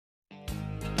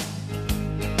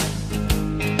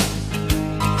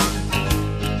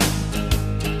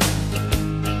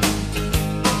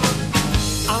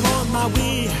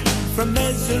from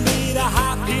misery to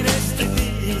happiness to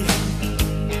thee.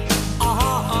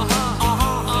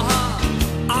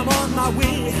 I'm on my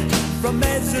way from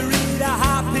misery to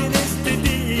happiness to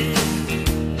thee.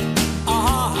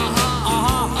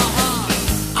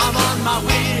 I'm on my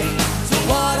way to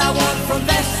what I want from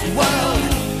this world.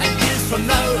 And years from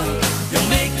now, you'll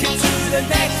make it to the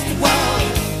next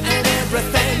world. And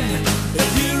everything that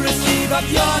you receive up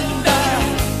yonder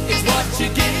is what you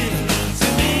give to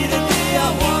me today. I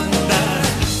wonder.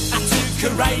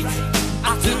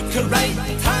 I took a right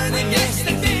turn and yes,